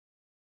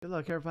Good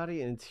luck,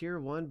 everybody, in Tier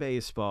 1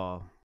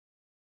 baseball.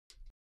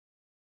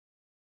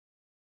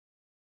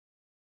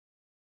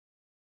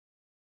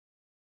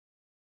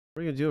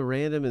 We're going to do a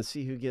random and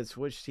see who gets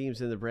which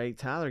teams in the break.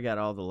 Tyler got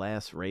all the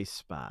last race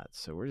spots,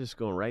 so we're just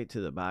going right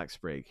to the box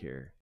break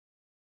here.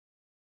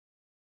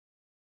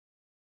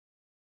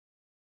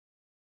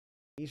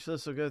 Each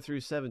list will go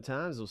through 7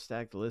 times. We'll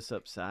stack the list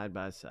up side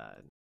by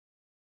side.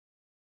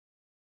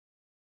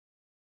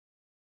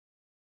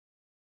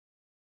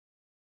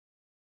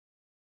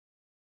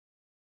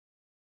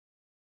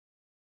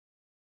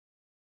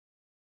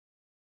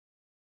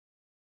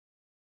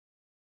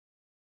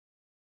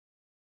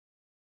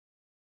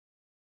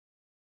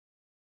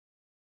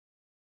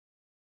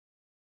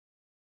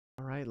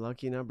 All right,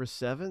 lucky number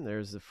 7.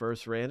 There's the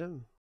first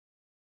random.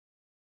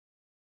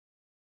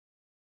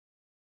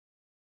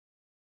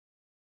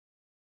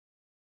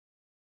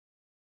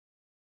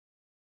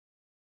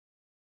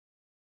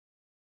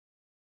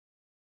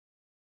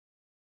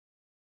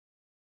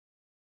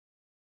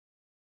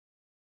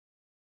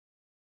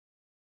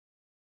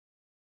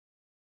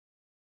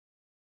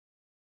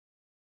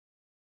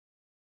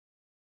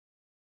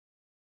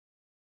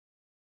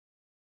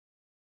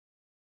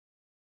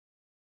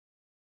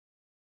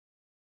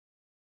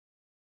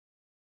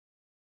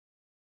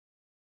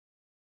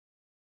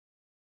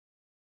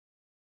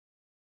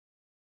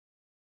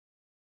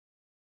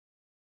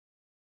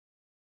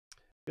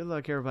 Good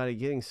luck, everybody,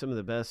 getting some of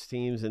the best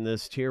teams in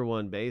this Tier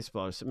 1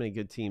 baseball. There's so many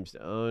good teams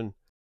to own.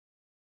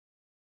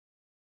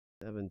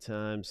 7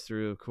 times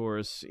through, of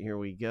course. Here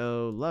we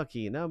go.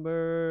 Lucky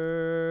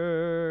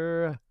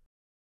number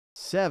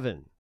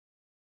 7.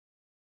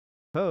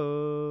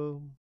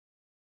 Ho!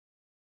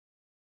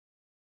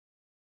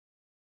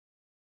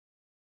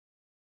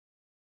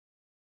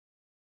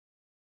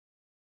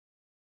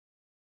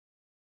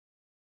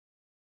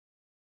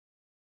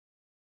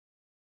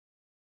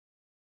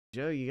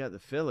 Joe, you got the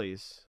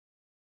Phillies.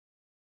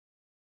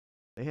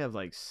 They have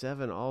like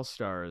 7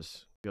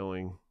 All-Stars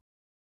going.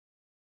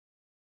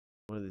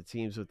 One of the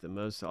teams with the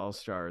most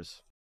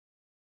All-Stars.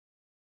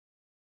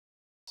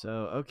 So,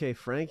 okay,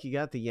 Frank, you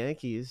got the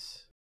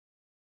Yankees.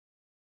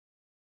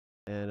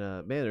 And,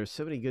 man, there's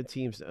so many good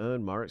teams to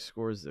own. Mark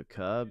scores the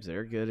Cubs.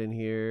 They're good in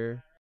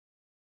here.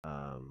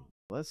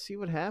 Let's see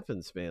what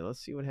happens, man. Let's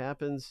see what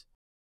happens.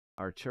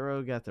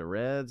 Arturo got the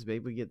Reds.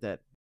 Maybe we get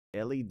that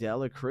Ellie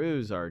Dela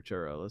Cruz,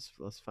 Arturo.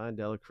 Let's find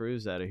Dela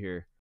Cruz out of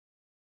here.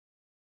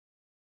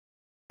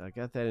 I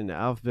got that in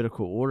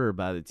alphabetical order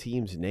by the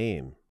team's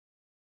name.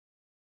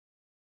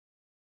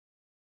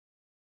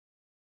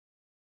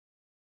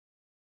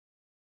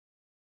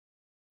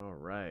 All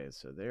right,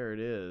 so there it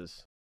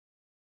is.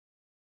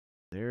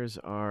 There's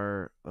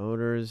our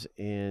owners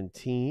and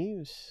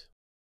teams.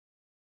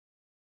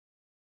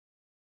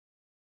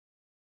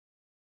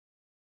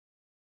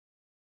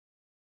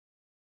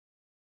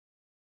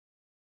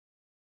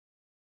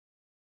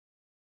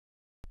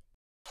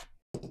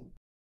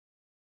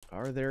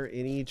 Are there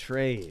any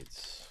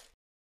trades?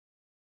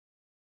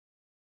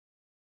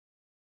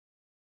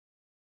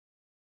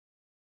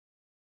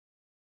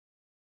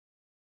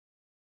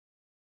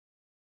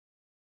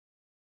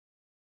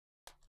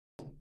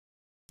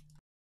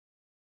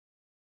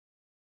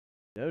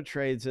 No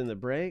trades in the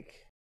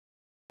break.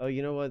 Oh,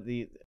 you know what?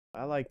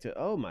 I like to.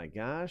 Oh my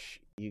gosh,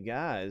 you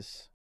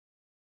guys,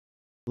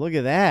 look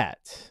at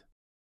that.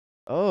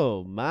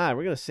 Oh my,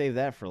 we're gonna save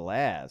that for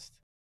last.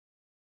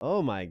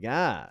 Oh my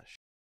gosh,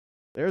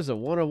 there's a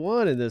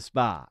 101 in this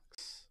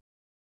box.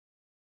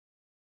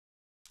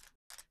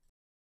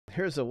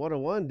 There's a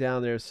 101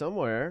 down there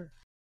somewhere.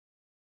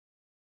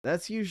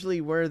 That's usually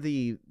where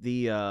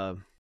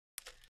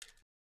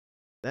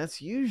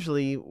that's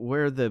usually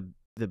where the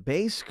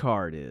base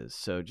card is.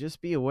 So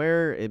just be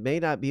aware, it may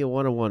not be a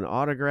 101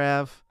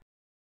 autograph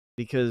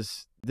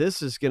because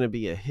this is going to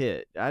be a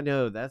hit. I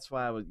know that's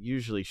why I was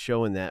usually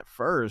showing that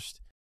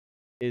first,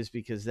 is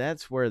because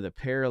that's where the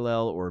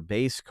parallel or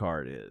base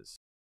card is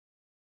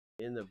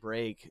in the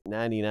break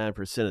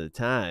 99% of the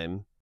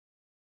time.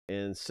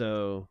 And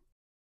so,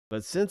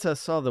 but since I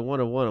saw the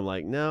 101, I'm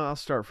like, no, I'll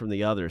start from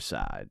the other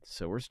side.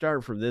 So we're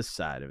starting from this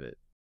side of it.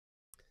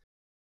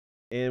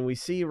 And we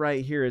see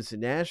right here, it's the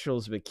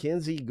Nationals,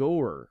 Mackenzie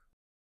Gore.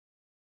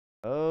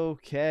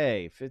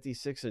 Okay,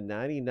 56 of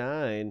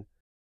 99.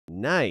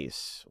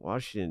 Nice.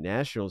 Washington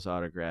Nationals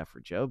autograph for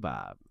Joe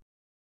Bob.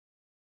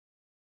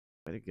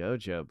 Way to go,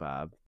 Joe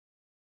Bob.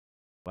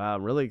 Wow,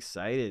 I'm really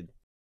excited.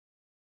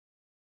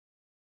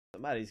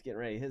 Somebody's getting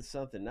ready to hit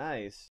something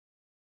nice.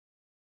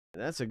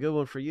 And that's a good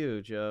one for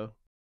you, Joe.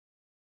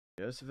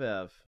 Joseph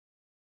F.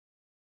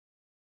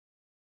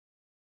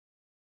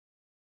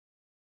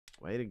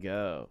 Way to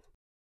go.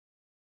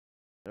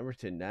 Number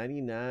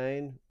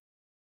 1099,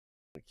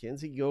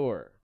 Mackenzie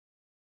Gore.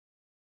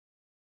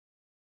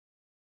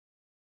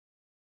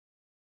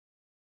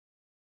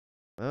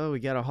 Oh, we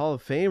got a Hall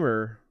of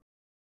Famer.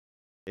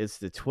 It's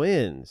the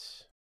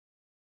Twins.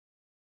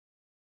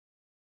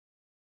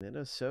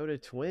 Minnesota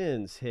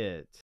Twins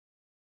hit.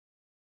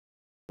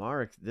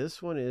 Mark,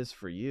 this one is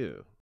for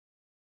you.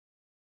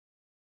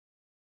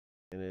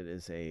 And it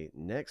is a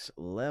next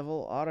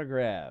level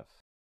autograph.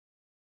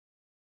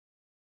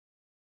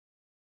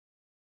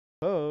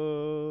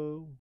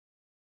 Oh,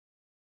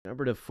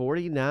 number to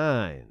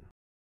 49.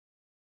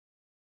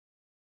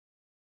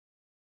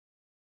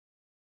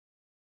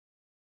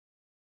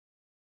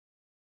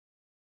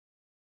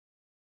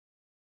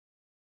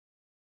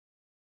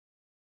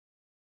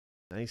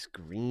 Nice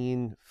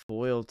green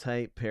foil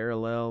type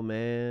parallel,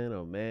 man.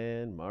 Oh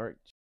man, Mark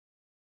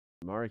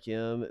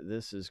M.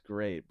 This is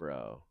great,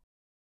 bro.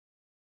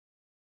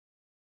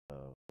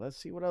 Let's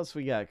see what else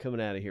we got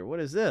coming out of here. What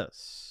is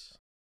this?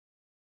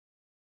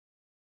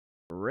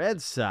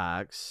 Red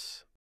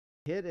Sox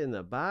hit in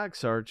the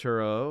box,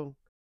 Arturo.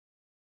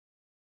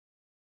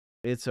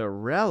 It's a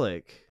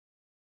relic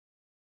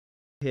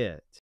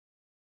hit.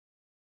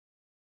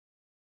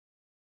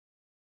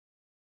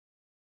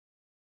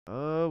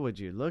 Oh, would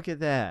you look at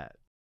that?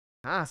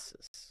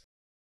 Casas.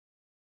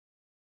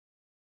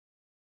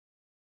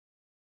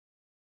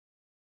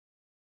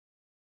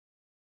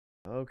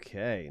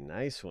 Okay,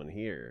 nice one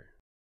here.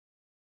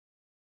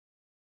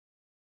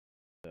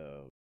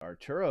 So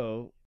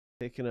Arturo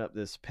picking up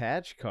this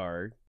patch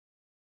card.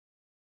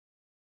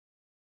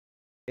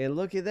 And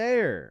look at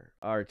there,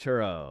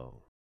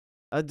 Arturo.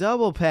 A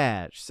double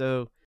patch.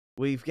 So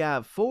we've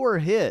got 4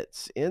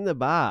 hits in the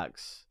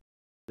box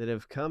that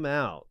have come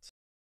out.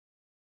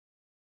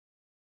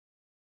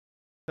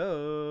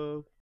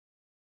 Oh.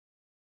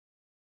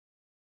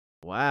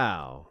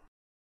 Wow.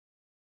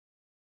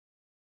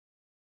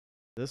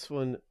 This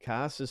one,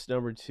 Casas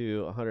number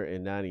 2,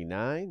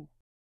 199.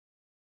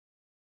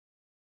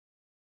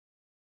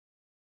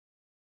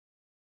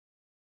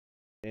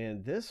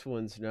 And this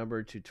one's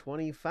number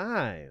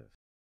 225.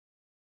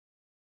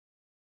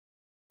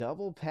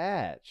 Double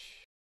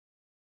patch.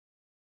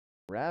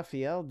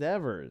 Rafael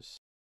Devers.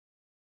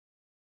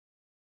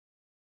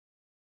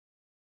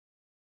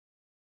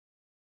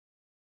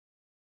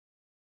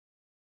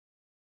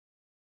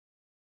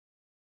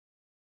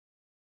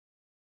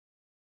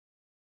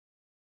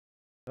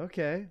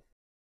 Okay.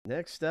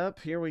 Next up,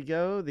 here we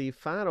go. The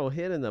final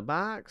hit in the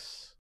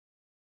box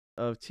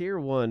of Tier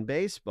 1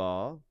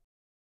 Baseball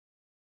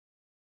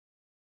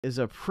is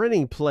a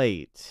printing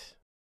plate.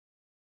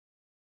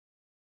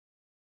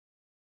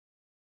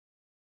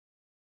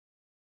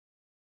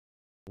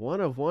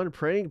 One of one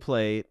printing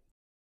plate.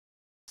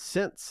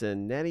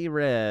 Cincinnati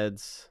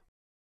Reds.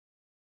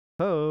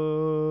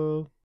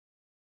 Ho!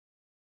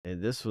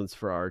 And this one's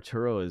for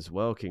Arturo as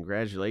well.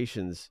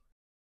 Congratulations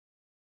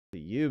to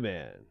you,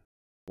 man.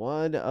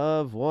 1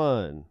 of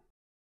 1.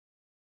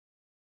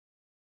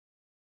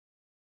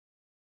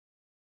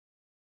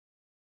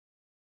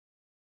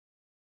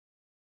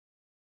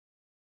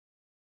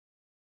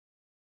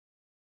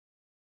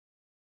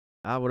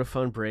 Ah, what a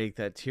fun break.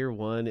 That Tier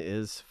 1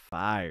 is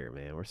fire,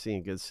 man. We're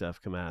seeing good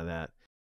stuff come out of that.